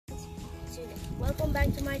welcome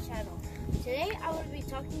back to my channel. Today I will be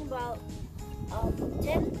talking about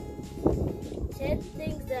 10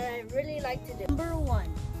 things that I really like to do. Number 1.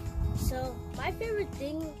 So my favorite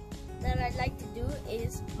thing that I like to do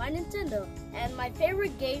is my Nintendo, and my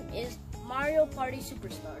favorite game is Mario Party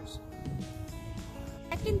Superstars.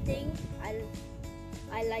 Second thing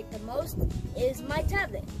I like the most is my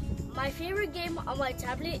tablet. My favorite game on my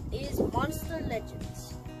tablet is Monster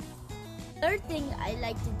Legends. Third thing I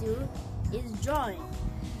like to do is drawing.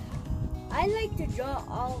 I like to draw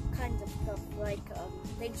all kinds of stuff, like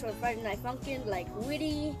things from Friday Night Funkin', like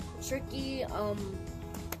Witty, Tricky,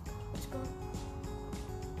 what's it called?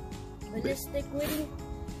 Ballistic Witty,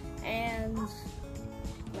 and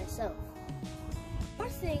myself.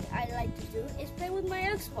 Fourth thing I like to do is play with my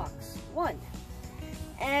Xbox One.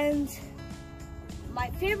 And my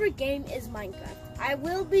favorite game is Minecraft. I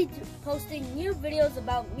will be posting new videos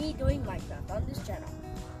about me doing Minecraft on this channel.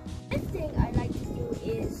 Fifth thing I like to do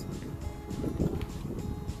is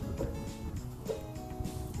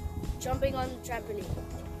jumping on the trampoline.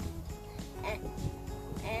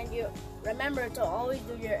 And you remember to always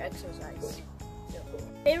do your exercise.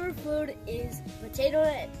 Favorite food is potato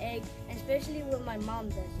and egg, especially when my mom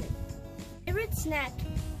does it. Favorite snack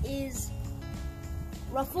is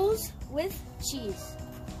Ruffles with cheese.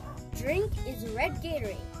 Drink is red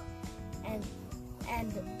Gatorade,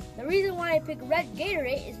 and the reason why I pick red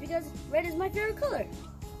Gatorade is because red is my favorite color.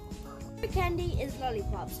 Favorite candy is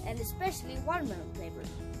lollipops, and especially watermelon flavor.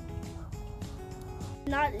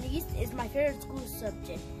 Not least is my favorite school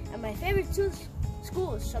subject, and my favorite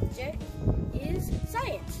school subject is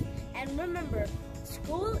science. And remember,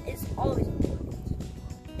 school is always important.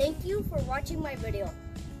 Thank you for watching my video.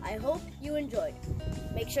 I hope you enjoyed.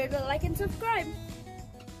 Make sure to like and subscribe.